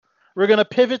we're going to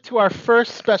pivot to our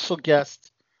first special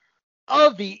guest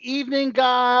of the evening,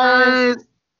 guys.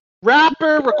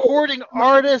 Rapper, recording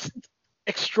artist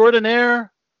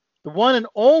extraordinaire, the one and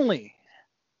only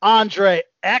Andre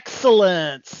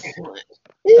Excellence.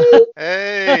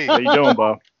 Hey. How you doing,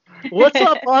 Bob? What's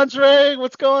up, Andre?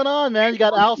 What's going on, man? You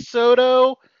got Al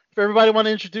Soto. If everybody want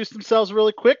to introduce themselves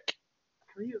really quick.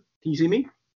 Can you see me?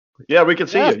 Yeah, we can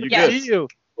see Yes, you. You we can good? see you.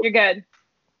 You're good.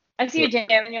 I see you, Jam,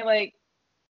 and you're like,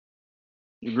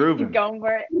 You keep grooving? going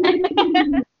for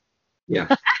it. Yeah.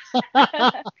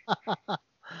 Hey,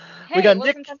 We got well,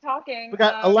 Nick. since I'm talking, We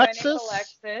got my name's Alexis.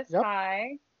 Alexis. Yep.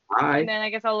 Hi. Hi. And then I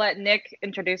guess I'll let Nick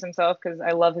introduce himself because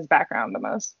I love his background the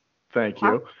most. Thank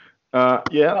you. Yeah,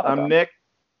 Welcome. I'm Nick.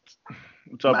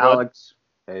 What's up, I'm bud? Alex.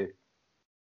 Hey.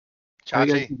 How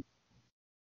you guys- Chachi,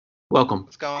 Welcome.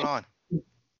 what's going on?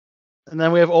 And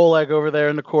then we have Oleg over there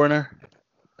in the corner.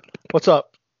 What's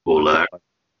up? Hola.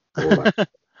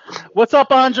 What's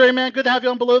up, Andre, man? Good to have you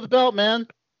on Below the Belt, man.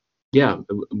 Yeah,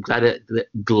 I'm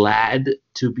glad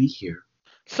to be here.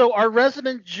 So our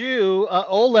resident Jew,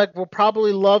 Oleg, will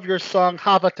probably love your song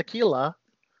Hava Tequila.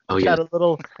 Oh Which yeah. had a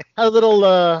little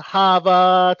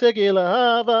Hava Tequila,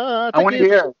 Hava Tequila. I want to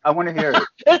hear it. I want to hear it.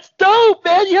 It's dope,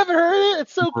 man. You haven't heard it?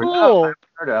 It's so cool.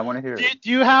 Heard it. I want to hear it. Do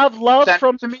you have love Send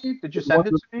from? it to me? Did you send it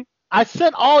to me? I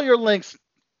sent all your links,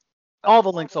 all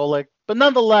the links, Oleg. But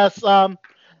nonetheless,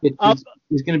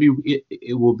 It's gonna be.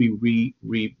 It will be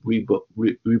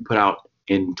put out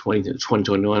in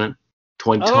 2021.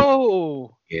 2020.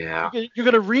 oh, Yeah. you're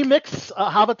gonna remix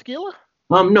Hava Tequila?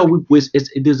 No,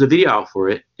 there's a video out for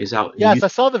it. It's out. Yes, I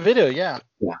saw the video. Yeah.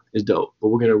 Yeah, it's dope. But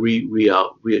we're gonna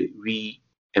reimagine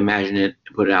it and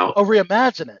put it out. Oh,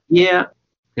 reimagine it. Yeah.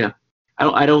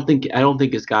 I don't think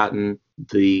it's gotten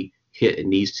the hit it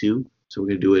needs to. So we're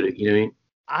gonna do it. You know what I mean?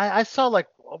 I saw like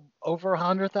over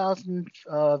 100,000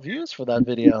 views for that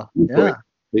video. Yeah.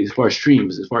 As far as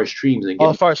streams, and Oh,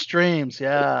 as far as streams,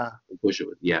 yeah. push it.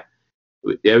 Yeah.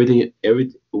 With everything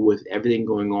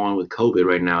going on with COVID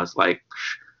right now, it's like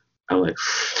I'm like,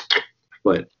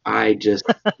 but I just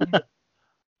that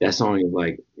song is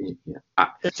like, yeah.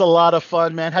 It's a lot of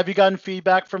fun, man. Have you gotten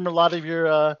feedback from a lot of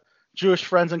your Jewish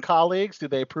friends and colleagues? Do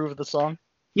they approve of the song?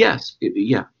 Yes,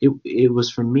 it was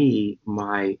for me.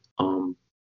 I'm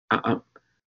a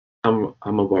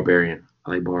barbarian.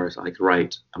 I like bars. I like to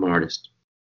write. I'm an artist,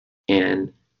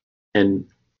 and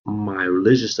my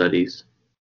religious studies,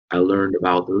 I learned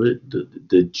about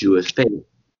the Jewish faith.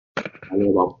 I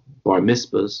learned about bar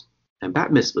mitzvahs and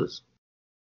bat mitzvahs,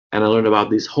 and I learned about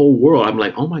this whole world. I'm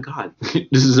like, oh my God,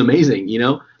 this is amazing. You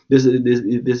know, this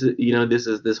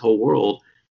is this whole world,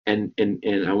 and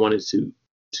I wanted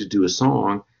to do a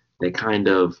song that kind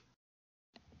of,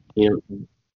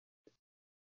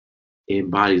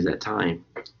 embodies that time.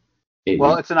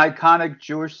 Well, it's an iconic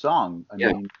Jewish song. I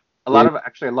mean, a lot of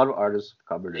artists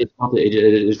covered it. It felt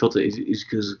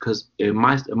because in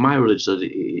my religion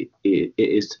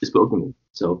it's spoken to me.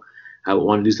 So I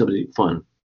want to do something fun,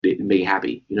 make it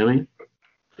happy. You know what I mean?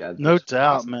 Yeah, No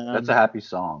doubt, man. That's a happy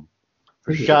song.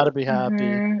 You gotta be happy.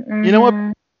 Mm-hmm. You know what?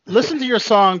 Listen to your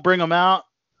song, Bring 'Em Out.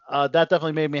 That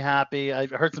definitely made me happy. I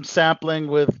heard some sampling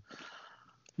with,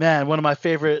 man, one of my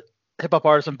favorite hip hop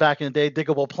artists from back in the day,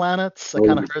 Diggable Planets. I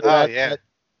kind of heard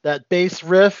that bass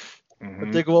riff, the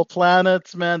Diggable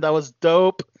Planets, man. That was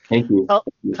dope. Thank you.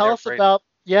 Tell us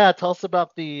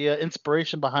about the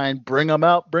inspiration behind Bring 'Em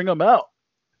Out, Bring 'Em Out.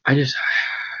 I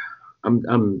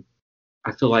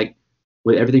feel like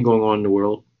with everything going on in the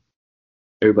world,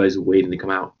 everybody's waiting to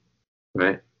come out,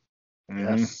 right?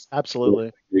 Yes,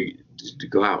 absolutely. To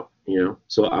go out,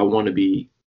 So I want to bring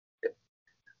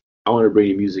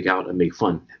the music out and make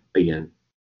fun again.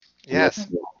 Yes.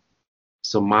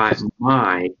 So my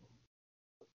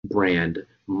brand,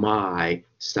 my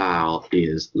style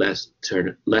is let's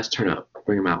turn up,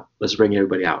 bring them out, let's bring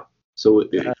everybody out. So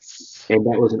and that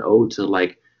was an ode to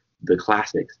like the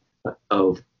classics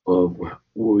of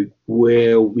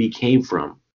where we came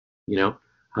from. I'm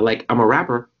a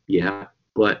rapper, yeah,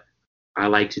 but I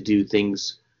like to do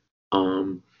things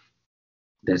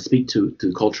that speak to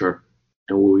culture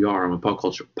and where we are. I'm a pop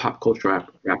culture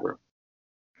rapper.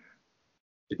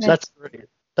 That's great.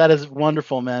 That is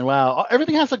wonderful, man. Wow,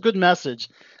 everything has a good message,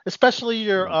 especially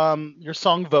your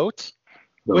song "Vote,"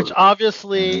 which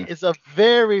obviously is a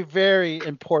very, very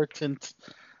important.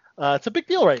 It's a big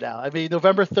deal right now. I mean,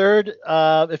 November 3rd.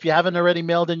 If you haven't already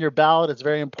mailed in your ballot, it's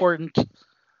very important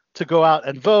to go out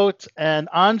and vote. And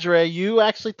Andre, you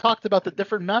actually talked about the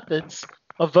different methods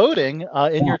of voting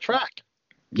in your track.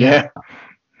 Yeah.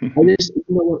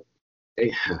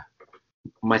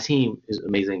 My team is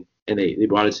amazing, and they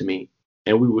brought it to me,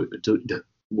 and we were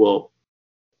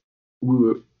we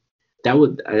were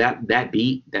that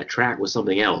beat, that track was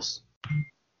something else.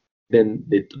 Then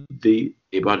they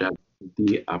brought up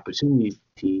the opportunity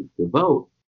to vote,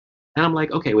 and I'm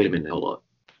like, okay, wait a minute, hold up.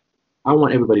 I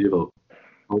want everybody to vote.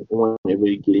 I want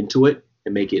everybody to get into it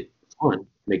and make it fun,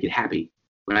 make it happy,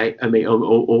 right? I mean,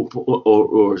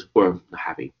 or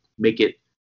happy, make it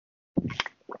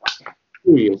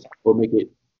serious, or make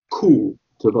it cool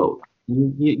to vote.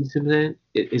 You see what I'm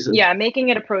saying? Yeah, making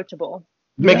it approachable.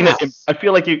 Making Yes. it. I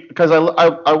feel like because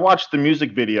I watched the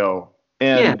music video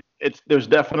and there's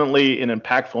definitely an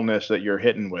impactfulness that you're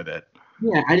hitting with it.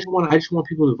 Yeah, I just want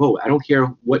people to vote. I don't care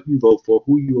what you vote for,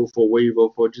 who you vote for, where you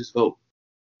vote for. Just vote,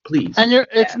 please. And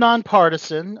it's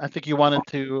nonpartisan. I think you wanted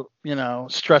to,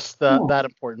 stress that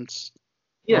importance.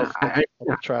 Yeah, of I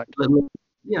the track.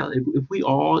 yeah. If we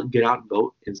all get out and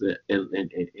vote,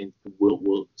 and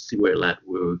we'll see where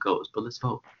it goes. But let's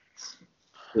vote.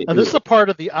 Now, this is a part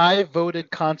of the I Voted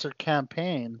concert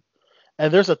campaign,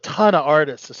 and there's a ton of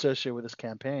artists associated with this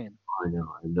campaign. I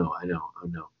know.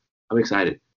 I'm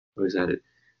excited.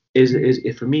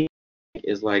 Is for me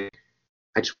is like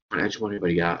I just want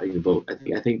everybody to get out and vote.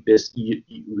 I think this you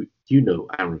know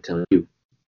I don't tell you.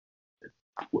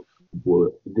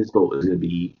 This vote is gonna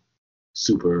be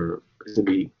super. It's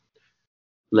gonna be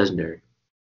legendary.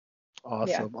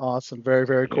 Awesome, very,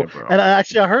 very cool. Yeah, bro. And I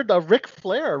heard a Ric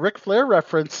Flair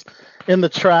reference in the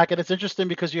track, and it's interesting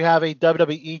because you have a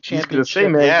WWE He's gonna championship. say,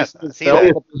 man. Yes, just I see tell that.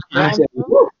 you.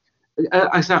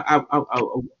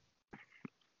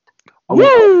 I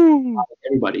want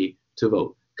everybody to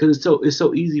vote because it's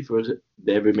so easy for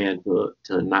every man to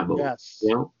not vote. Yes.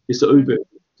 You know, it's so easy.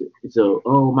 So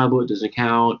my vote doesn't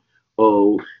count.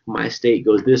 Oh, my state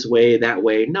goes this way, that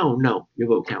way. No, your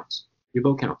vote counts. Your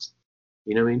vote counts.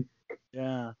 You know what I mean?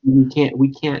 Yeah. We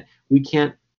can't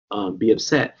be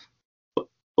upset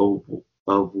of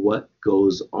what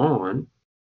goes on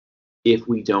if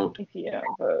we don't. If you don't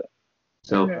vote.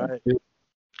 So Right.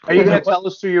 Are you gonna tell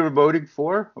us who you're voting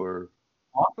for, or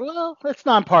Well, it's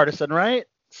nonpartisan, right?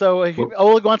 So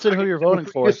Oleg wants to know who you're voting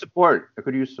who for.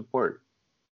 could you support?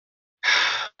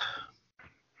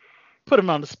 Put him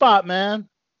on the spot, man.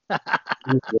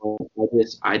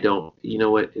 I don't. You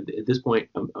know what? At this point,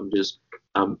 I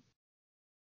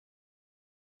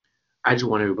just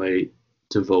want everybody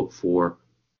to vote for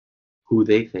who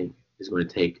they think is going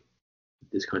to take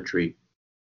this country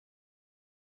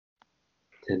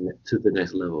to the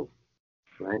next level,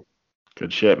 right?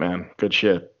 Good shit, man. Good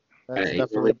shit. That's Hey,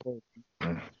 definitely important.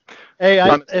 Mm. Hey,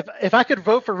 Um, if I could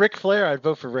vote for Ric Flair, I'd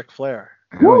vote for Ric Flair.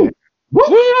 Hell yeah.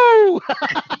 Woo!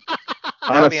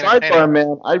 On a That'd be sidebar, entertaining.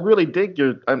 man, I really dig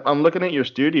I'm looking at your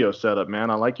studio setup, man.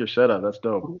 I like your setup. That's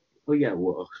dope. Oh yeah,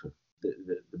 well, the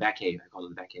back cave. I call it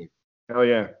the back cave. Hell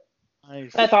yeah.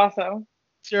 Nice. That's awesome.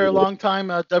 So you're a longtime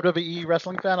WWE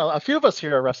wrestling fan. A few of us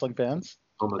here are wrestling fans.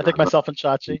 Oh my I think God. myself and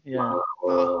Chachi. Yeah.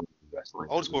 Wrestling.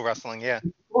 Old school wrestling, yeah.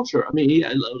 Culture. I mean,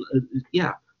 I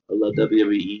love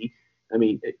WWE. I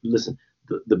mean, listen,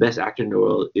 the best actor in the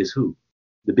world is who?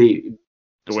 The big.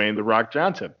 Dwayne The Rock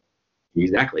Johnson.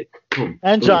 Exactly. Boom.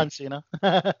 And Boom. John Cena.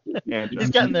 And He's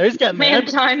getting there. Man,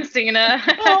 John Cena.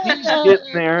 He's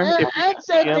getting there. And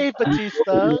Dave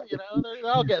Batista. They're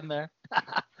all getting there.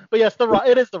 But yes, The Rock.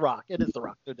 It is The Rock. It is The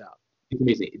Rock, no doubt. It's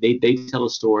amazing. They tell a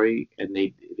story and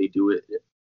they do it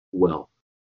well.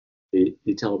 They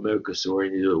tell America's story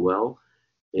and they do it well.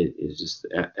 It's just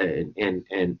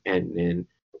and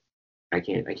I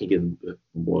can't give them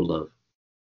more love.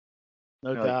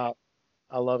 No Yeah. doubt.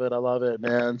 I love it,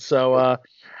 man. So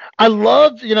I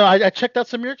love, I checked out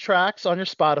some of your tracks on your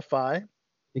Spotify.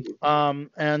 Thank you.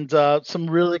 And some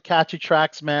really catchy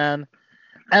tracks, man.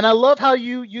 And I love how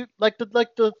you like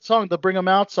the song, the Bring 'Em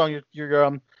Out song.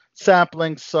 You're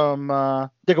sampling some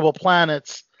Diggable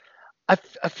Planets. I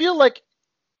feel like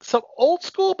some old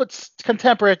school but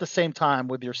contemporary at the same time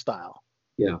with your style.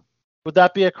 Yeah. Would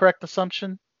that be a correct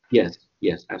assumption? Yes,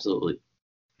 absolutely.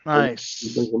 Nice.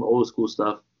 You bring some old school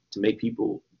stuff to make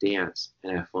people dance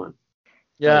and have fun.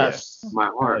 Yes. My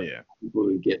heart, Hell yeah. people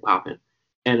would get popping.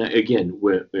 And again,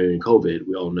 we're in COVID.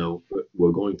 We all know what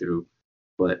we're going through,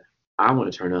 but I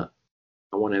want to turn up.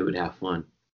 I want everyone to have fun.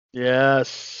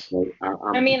 Yes. Like,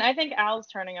 I mean, I think Al's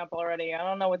turning up already. I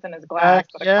don't know what's in his glass,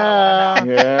 but yeah. I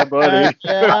kind of want Yeah, buddy.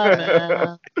 Yeah,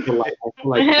 man. I feel like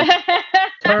to know.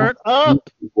 Turn up.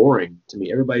 it's boring to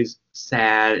me. Everybody's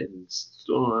sad and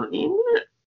so.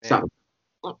 Stop.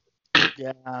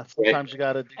 Yeah. Sometimes you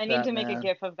gotta do I need that, to make man. a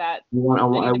gif of that. I want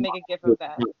I need to make a gif of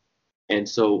that. And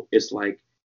so it's like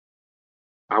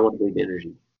I want to bring the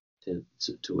energy to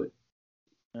it.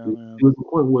 Yeah, man. It was the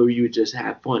point where you would just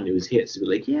have fun. It was hits. It was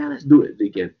like, yeah, let's do it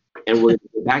again. And we're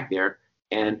back there,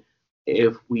 and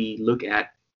if we look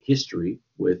at history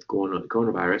with going on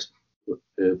coronavirus,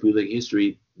 if we look at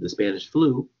history, the Spanish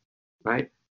flu, right?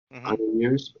 100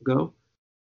 years ago,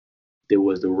 there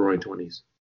was the Roaring Twenties.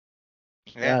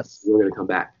 Yeah. Yes. We're gonna come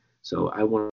back. So I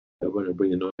want to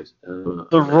bring the noise.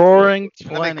 The Roaring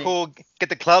That'd be 20. cool. Get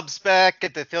the clubs back.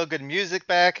 Get the feel good music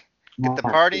back. Get the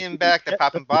partying back. The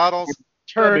popping bottles.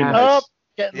 Turn That'd be up. nice.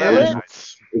 Get Yeah. lit.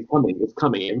 Nice. It's coming. It's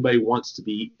coming. Everybody wants to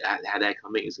be have that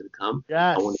coming. It's gonna come.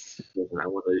 Yes. I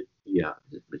want to. Yeah.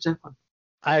 It's that fun.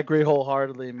 I agree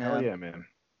wholeheartedly, man. Hell yeah, man.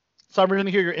 So I'm going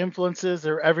to hear your influences.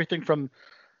 They're everything from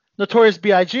Notorious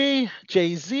B.I.G.,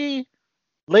 Jay-Z,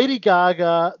 Lady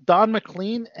Gaga, Don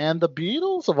McLean, and the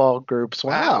Beatles of all groups.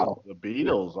 Wow. The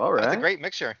Beatles. All right. That's a great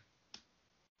mixture.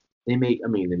 They make. I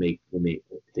mean,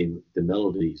 the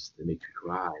melodies. They make you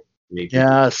cry. They make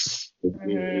Yes.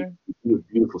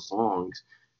 beautiful songs.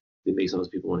 That make some of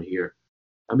those people want to hear.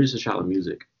 I'm just a child of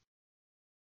music.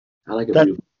 I like a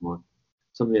beautiful song,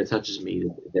 something that touches me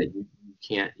that you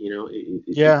can't. It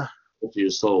Yeah. touches your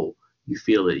soul. You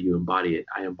feel it. You embody it.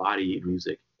 I embody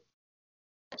music.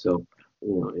 So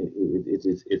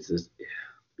it's just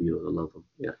Beatles. I love them.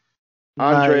 Yeah.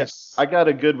 Andre, Nice. I got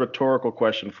a good rhetorical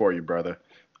question for you, brother.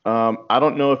 I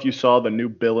don't know if you saw the new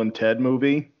Bill and Ted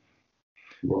movie,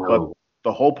 but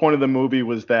the whole point of the movie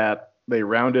was that they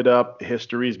rounded up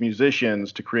history's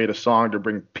musicians to create a song to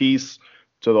bring peace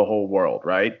to the whole world,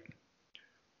 right?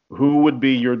 Who would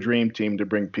be your dream team to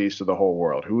bring peace to the whole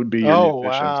world? Who would be your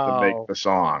musicians to make the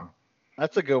song?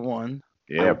 That's a good one.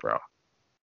 Yeah, bro.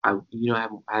 I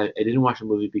didn't watch the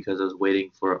movie because I was waiting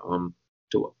for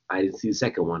I didn't see the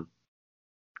second one.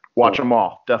 Watch them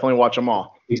all. Definitely watch them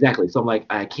all. Exactly. So I'm like,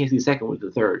 I can't see the second one,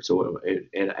 the third. So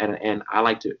and I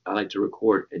like to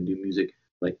record and do music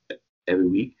like every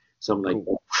week. So I'm like,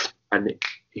 and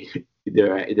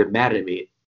they're mad at me.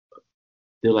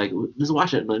 They're like, let's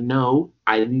watch it. I'm like, no,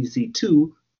 I need to see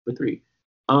 2 or 3.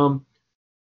 I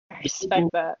respect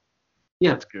that.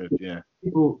 Yeah, That's good. Yeah.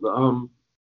 people.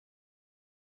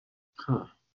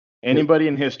 Anybody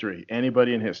in history?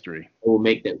 Anybody in history? Will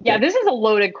make that. Yeah, this is a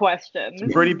loaded question. It's a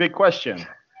pretty big question.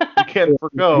 You can't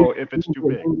forgo if it's too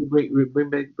big. Bring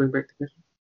back the question.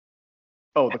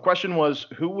 Oh, the question was,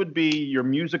 who would be your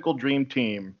musical dream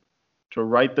team to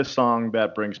write the song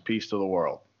that brings peace to the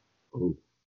world? Ooh.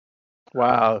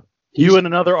 Wow. You and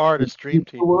another artist, dream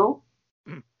The team. world.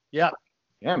 Yeah.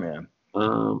 Yeah, man.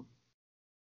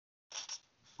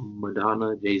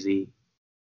 Madonna, Jay-Z.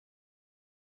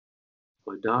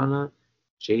 Madonna,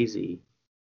 Jay-Z.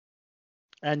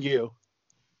 And you.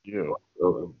 You.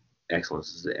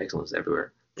 Excellence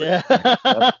everywhere. Yeah.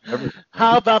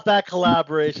 How about that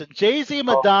collaboration? Jay-Z,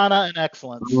 Madonna, and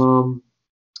Excellence.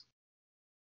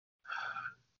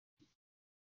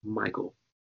 Michael.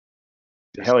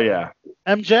 Hell yeah.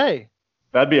 MJ.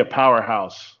 That'd be a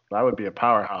powerhouse. That would be a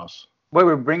powerhouse. Wait,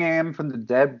 we're bringing him from the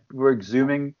dead. We're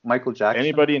exhuming Michael Jackson.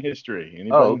 Anybody in history.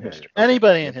 Anybody Oh, in okay. history.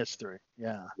 Anybody in history.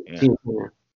 Yeah. Yeah.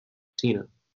 Tina.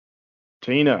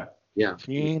 Tina. Yeah.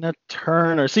 Tina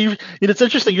Turner. See, it's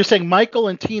interesting. You're saying Michael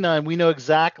and Tina, and we know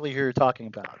exactly who you're talking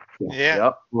about. Yeah.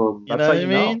 Yep. Well, You That's know how what I you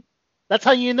mean? know. That's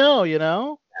how you know, you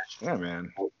know? Yeah,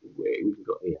 man. we can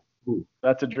go. Yeah. Ooh.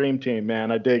 That's a dream team,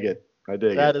 man. I dig it. I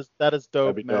dig That it. is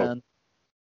dope, That'd be dope. man.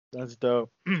 That's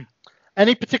dope.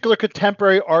 Any particular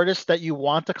contemporary artist that you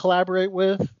want to collaborate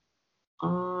with?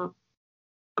 I'm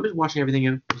just watching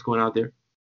everything what's going out there.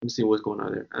 I'm seeing what's going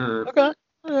on there. Okay.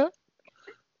 Yeah.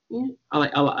 Yeah,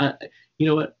 I you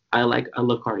know what? I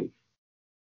love Cardi.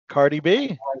 Cardi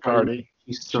B. Cardi.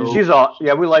 She's all.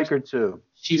 Yeah, we like her too.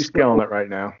 She's killing it right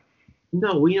now.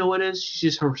 No, you know what it is?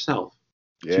 She's just herself.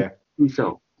 Yeah.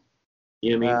 Herself.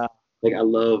 You know what I mean? Wow. Like I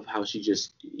love how she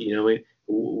just, you know what I mean?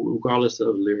 Regardless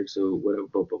of lyrics or whatever,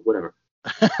 but whatever.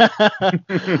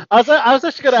 I was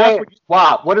actually gonna Say ask. it.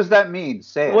 Wow, what does that mean?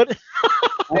 Say it. What?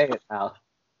 Say it, Al.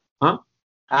 Huh?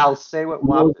 Al, say what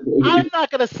WAP is. I'm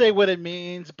not gonna say what it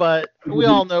means, but we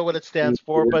all know what it stands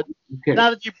for. But Okay. now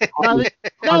that you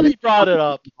brought it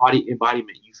up,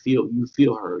 Embodiment. You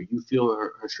feel her. You feel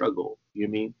her struggle. You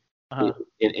know what I mean? uh-huh.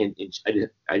 And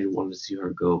I just wanted to see her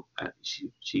go.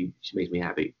 She makes me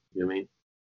happy. You know what I mean?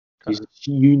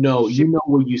 You know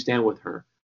where you stand with her.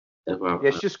 That's why,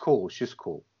 Yeah, she's cool. She's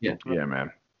cool. Yeah, man.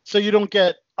 So you don't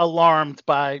get alarmed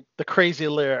by the crazy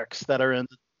lyrics that are in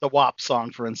the WAP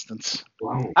song, for instance.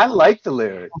 wow. I like the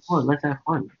lyrics. Have fun. Let's have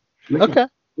fun. Okay.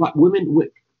 Women,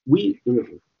 we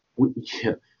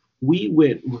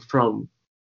went from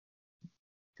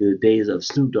the days of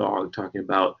Snoop Dogg talking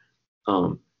about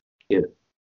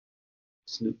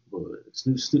Snoop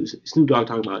Dogg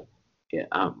talking about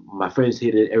my friends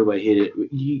hit it, everybody hit it.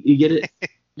 You get it?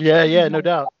 Yeah, no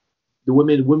doubt. the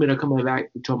women are coming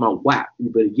back talking about WAP. You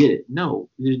better get it. No,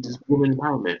 it's just women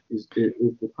empowerment is the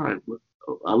part.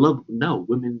 I love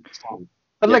women.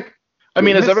 But Yeah. like, I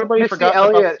mean, has Missy everybody forgotten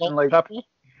about Elliott Salt and and like, Pepper?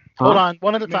 Hold on,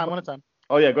 one at a time.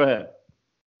 Oh yeah, go ahead.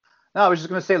 no, I was just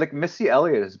gonna say like Missy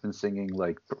Elliott has been singing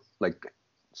like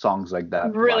songs like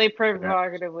that. Really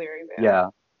provocatively. Yeah.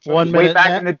 One Way minute.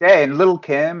 back in the day, and Lil'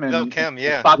 Kim and Lil' Kim,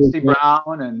 yeah. Foxy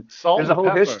Brown, and Salt there's a and whole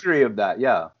Pepper. history of that.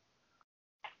 Yeah.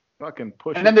 Fucking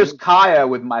push. And then there's Kaya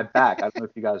with My Back. I don't know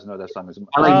if you guys know that song. It's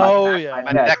I like Oh, My yeah.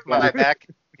 My Neck. neck, my back.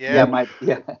 Yeah,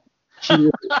 Yeah. She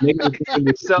was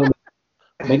making So-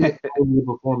 a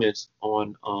performance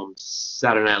on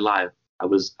Saturday Night Live.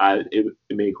 It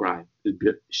made me cry.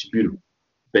 She's beautiful,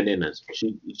 bananas.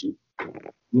 She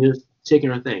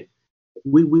taking her thing.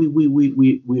 We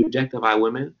objectify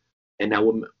women, and now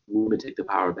women take the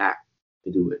power back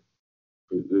to do it.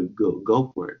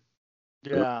 Go for it.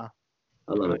 Yeah.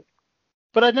 I love it.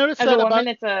 But I noticed As that a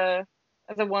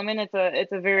woman, it's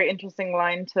a very interesting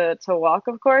line to walk,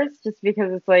 of course, just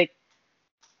because it's like,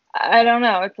 I don't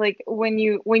know. It's like when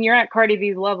you're at Cardi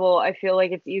B's level, I feel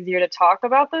like it's easier to talk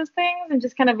about those things and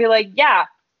just kind of be like, yeah,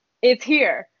 it's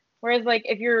here. Whereas like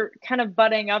if you're kind of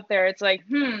butting up there, it's like,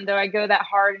 do I go that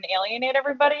hard and alienate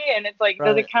everybody? And it's like,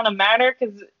 does Right. it kind of matter?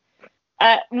 Because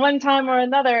at one time or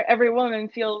another, every woman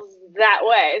feels that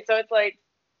way. So it's like,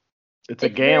 It's a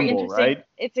very gamble, interesting. right?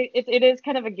 It is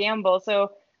kind of a gamble.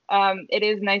 So it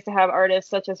is nice to have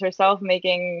artists such as herself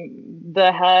making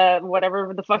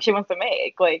whatever the fuck she wants to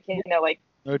make. Like, like,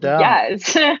 No doubt.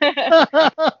 yes.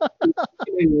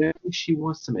 If she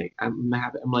wants to make, I'm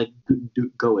happy. I'm like,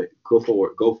 go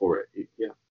for it. Yeah.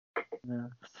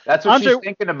 That's what Andre- she's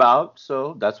thinking about.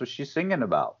 So that's what she's singing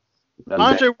about. That's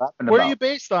what Andre, she's rapping where are about. you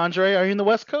based, Andre? Are you in the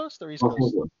West Coast or East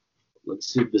Coast?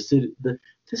 Let's see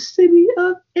the city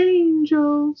of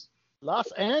angels.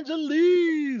 Los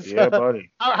Angeles. Yeah,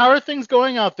 buddy. How are things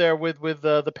going out there with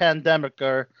the pandemic?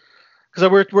 Or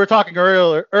because we're talking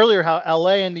earlier how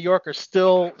LA and New York are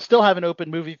still having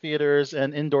open movie theaters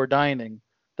and indoor dining.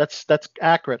 That's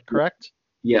accurate, correct?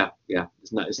 Yeah.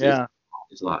 It's not. It's a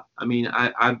lot. I mean,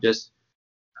 I'm just.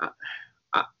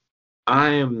 I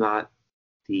am not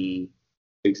the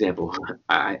example.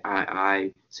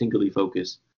 I singularly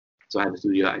focus. So I have a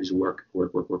studio. I just work.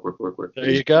 There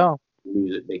you go.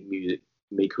 Make music,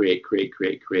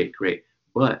 create.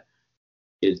 But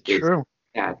it's True.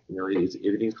 sad.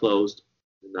 Everything's closed.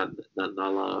 Not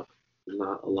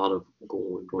a lot of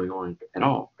going on at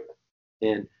all.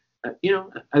 And I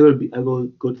go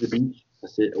to the beach. I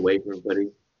sit away from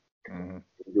everybody.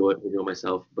 Enjoy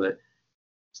myself, but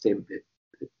stay.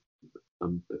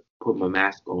 Put my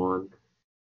mask on.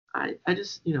 I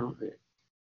just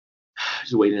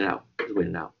just waiting it out.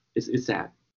 It's sad.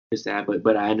 It's sad,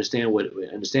 but I understand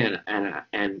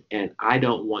and I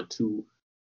don't want to.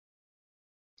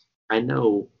 I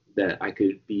know that I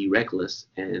could be reckless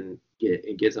and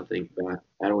get something, but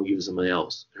I don't want to give it to somebody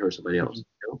else, hurt somebody else.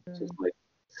 So it's like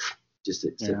just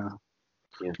sit.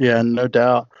 Yeah, no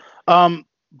doubt.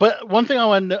 But one thing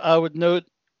I would note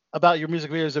about your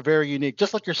music videos are very unique,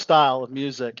 just like your style of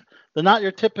music. They're not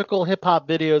your typical hip hop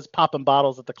videos popping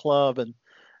bottles at the club and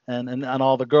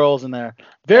all the girls in there.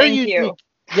 Very Thank unique. you.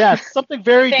 Yes, something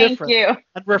very Thank different you.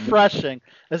 and refreshing.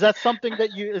 Is that something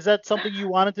you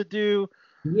wanted to do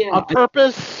Yeah. on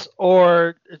purpose,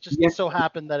 or it just Yeah. so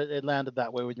happened that it landed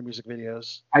that way with your music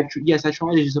videos? I try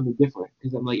to do something different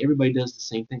because I'm like everybody does the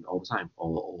same thing all the time,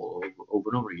 all over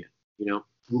and over again.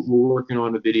 We're working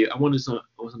on a video. I wanted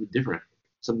something different,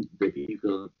 something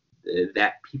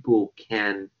that people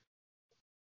can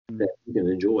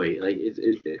enjoy. Like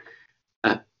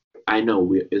I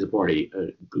know it's a party,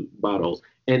 bottles,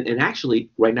 and actually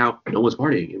right now no one's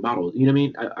partying in bottles. You know what I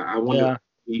mean? I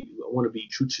want to be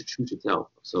true to self.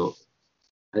 So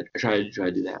I try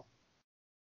to do that.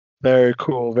 Very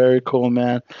cool,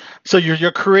 man. So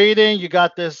you're creating. You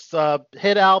got this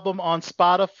hit album on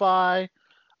Spotify.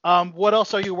 What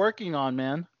else are you working on,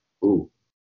 man? Ooh,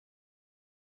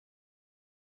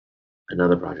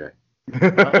 another project.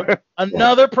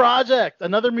 Another project,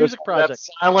 another music That project.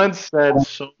 silence said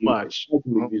so much.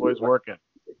 Homeboy's working.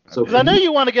 So Because I know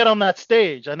you want to get on that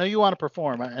stage. I know you want to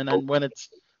perform, and then when it's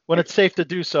safe to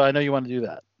do so, I know you want to do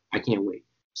that. I can't wait.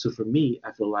 So for me,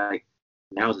 I feel like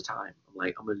now's the time. I'm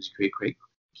like, I'm gonna just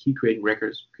keep creating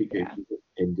records, keep creating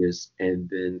music, and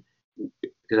then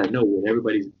because I know when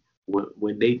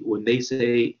they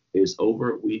say it's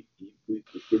over,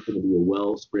 it's gonna be a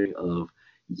wellspring of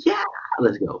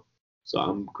let's go. So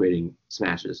I'm creating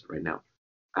smashes right now.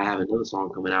 I have another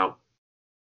song coming out.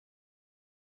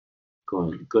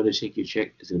 Gonna Shake Your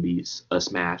Chick is gonna be a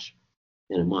smash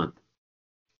in a month,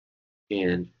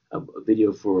 and a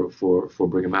video for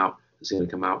Bring 'Em Out. It's gonna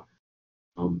come out.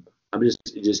 I'm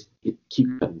just keep.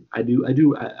 I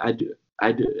do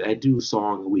a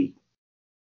song a week.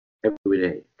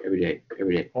 Every day.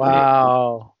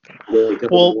 Wow.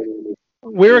 Well,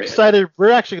 we're excited.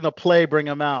 We're actually going to play Bring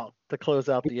 'Em Out to close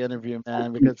out the interview,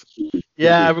 man, because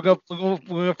we're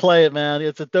gonna play it, man.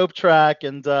 It's a dope track,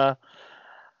 and man,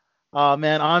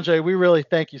 Andre, we really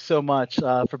thank you so much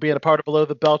for being a part of Below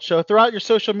the Belt Show. Throughout your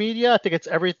social media, I think it's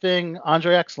everything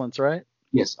Andre Excellence, right?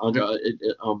 Yes, Andre.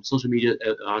 Social media,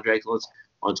 Andre Excellence.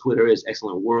 On Twitter is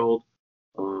Excellent World.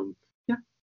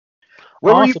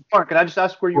 Where were you born? Can I just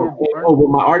ask where you were born? Oh,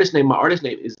 well, the artist name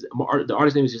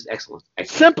is just Excellence.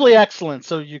 Simply Excellent.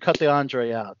 So you cut the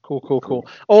Andre out. Cool.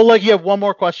 Oh, like you have one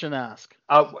more question to ask.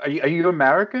 Are you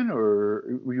American,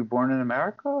 or were you born in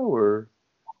America, or?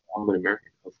 I'm an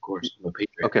American, of course. I'm a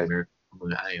patriot. Okay. American.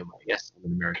 Yes, I'm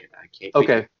an American. I can't.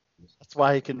 Okay. That's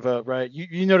why he can vote, right?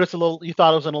 You noticed you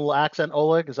thought it was a little accent,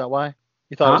 Oleg? Is that why?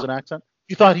 You thought it was an accent?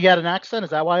 You thought he had an accent? Is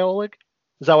that why, Oleg?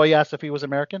 Is that why you asked if he was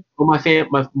American? Well, my family.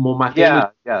 Yeah.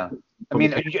 I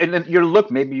mean, and then your look,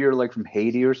 maybe you're like from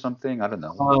Haiti or something. I don't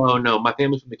know. Oh no, my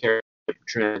family's from the Caribbean.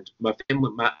 Trinidad.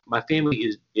 My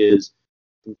family is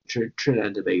from Trinidad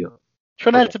and Tobago.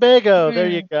 Trinidad and Tobago. There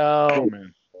you go.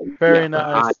 Very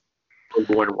nice. I was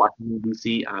born in Washington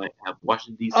D.C. I have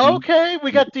Washington D.C. Okay,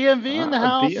 we got DMV in the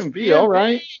house. DMV, all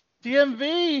right.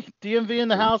 DMV in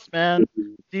the house, man.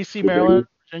 D.C., Maryland,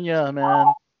 Virginia,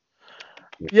 man.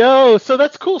 Yo, so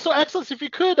that's cool. So, Excellence, if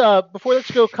you could, before let's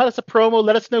go, cut us a promo.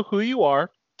 Let us know who you are.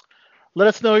 Let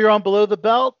us know you're on Below the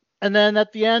Belt, and then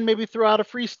at the end, maybe throw out a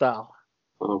freestyle.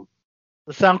 Does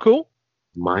that sound cool?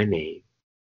 My name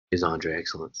is Andre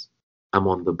Excellence. I'm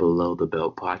on the Below the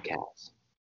Belt podcast.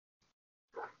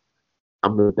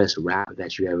 I'm the best rapper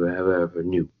that you ever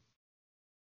knew.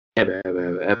 Ever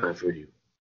knew.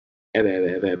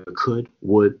 Ever could,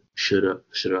 would, shoulda,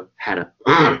 hadda.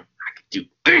 I could do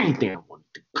anything I wanted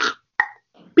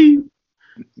to.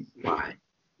 Why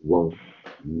won't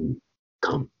you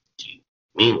come to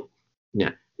me? Yeah,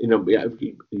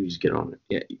 you just get on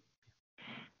it.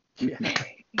 Yeah.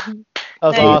 That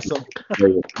was awesome.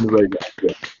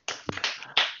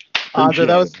 Andre,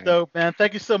 that was dope, man.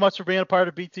 Thank you so much for being a part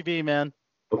of BTV, man.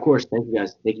 Of course. Thank you,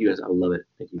 guys. I love it.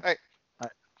 Thank you. All right.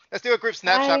 Let's do a group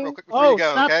snapshot real quick before you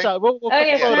go, snapshot. okay?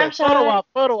 We'll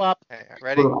photo op. Okay,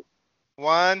 ready?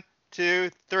 1, 2,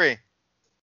 3.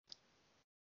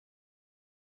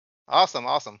 Awesome.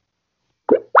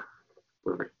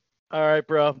 Perfect. All right,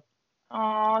 bro.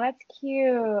 Oh, that's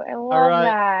cute. I love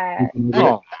that.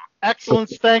 Oh,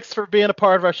 Excellence. Thanks for being a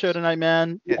part of our show tonight,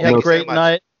 man. Yeah, you had a great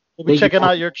night. We'll be checking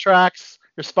out your tracks,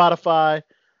 your Spotify.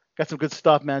 Got some good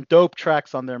stuff, man. Dope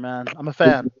tracks on there, man. I'm a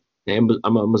fan. Yeah, I'm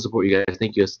gonna support you guys.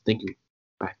 Thank you.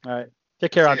 Bye. All right.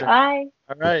 Take care, Andre. Bye.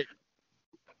 All right.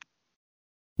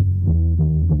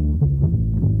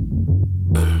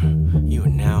 You are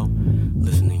now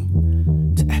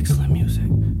listening to excellent music.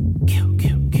 Kill.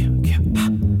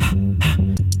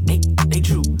 Hey,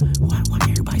 Drew. Why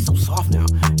everybody so soft now?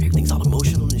 Everything's all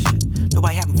emotional and shit.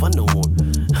 Nobody having fun no more.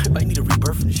 Everybody need a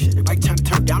rebirth and shit. Everybody trying to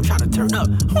turn down, I'm trying to turn up.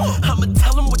 I'ma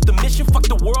tell them with the mission. Fuck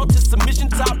the world to submission.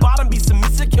 Top bottom, be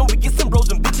submissive. Can we get some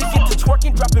bros and bitches? Get to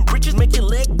twerking, dropping bridges. Make your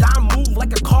leg down, move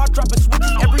like a car, dropping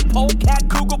switches. Every pole, cat,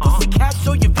 Google, pussy, cat,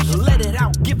 show your vision. Let it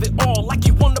out, give it all. Like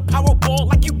you won the Powerball,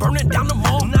 like you burning down the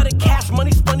mall. Not in cash,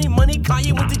 money, spunny money.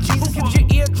 Kanye went to Jesus. Gives your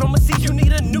eardrum a seat. You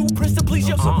need a new prince to please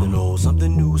you. Something old,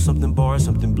 something new, something bar,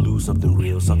 something blue, something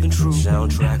real, something true.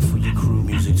 Soundtrack for your crew.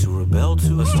 Music to rebel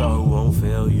to. A star who won't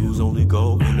fail you. Only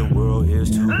goal in the world is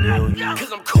 2 million.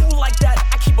 Cause I'm cool like that,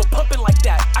 I keep them pumping like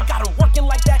that. I got them working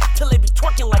like that, till they be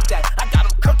twerking like that. I got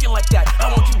them cooking like that,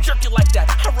 I want you jerking like that.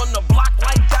 I run the block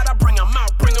like that, I bring them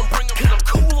out, bring them. Cause I'm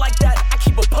cool like that, I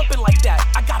keep them pumping like that.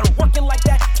 I got them working like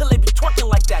that, till they be twerking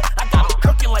like that. I got them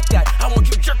cooking like that, I want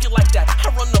you jerking like that. I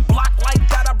run the block like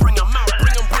that, I bring them out,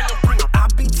 bring them. I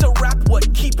beat to rap, what?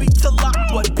 Keep beat to lock,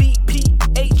 what?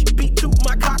 BPH, beat to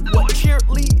my cock, what?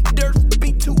 Cheerleaders,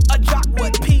 beat to a jock,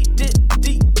 what?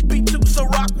 So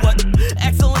rock what?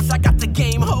 Excellence, I got the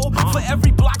game, ho. For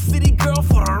every block city girl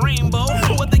for a rainbow.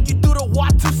 Whether you do the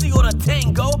Watusi or the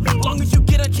tango, long as you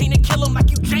get a chain and kill them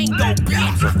like you Django.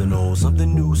 Something old,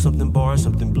 something new, something bar,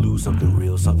 something blue, something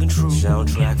real, something true.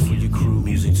 Soundtrack for your crew,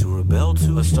 music to rebel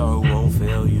to. A star who won't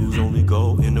fail you's only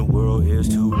goal in the world is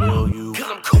to real you. Cause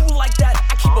I'm cool like that,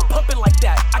 I keep them pumping like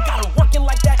that. I got them working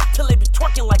like that, till they be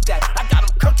twerking like that. I got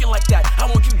them cooking like that, I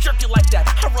want you jerking like that.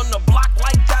 I run the block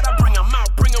like that.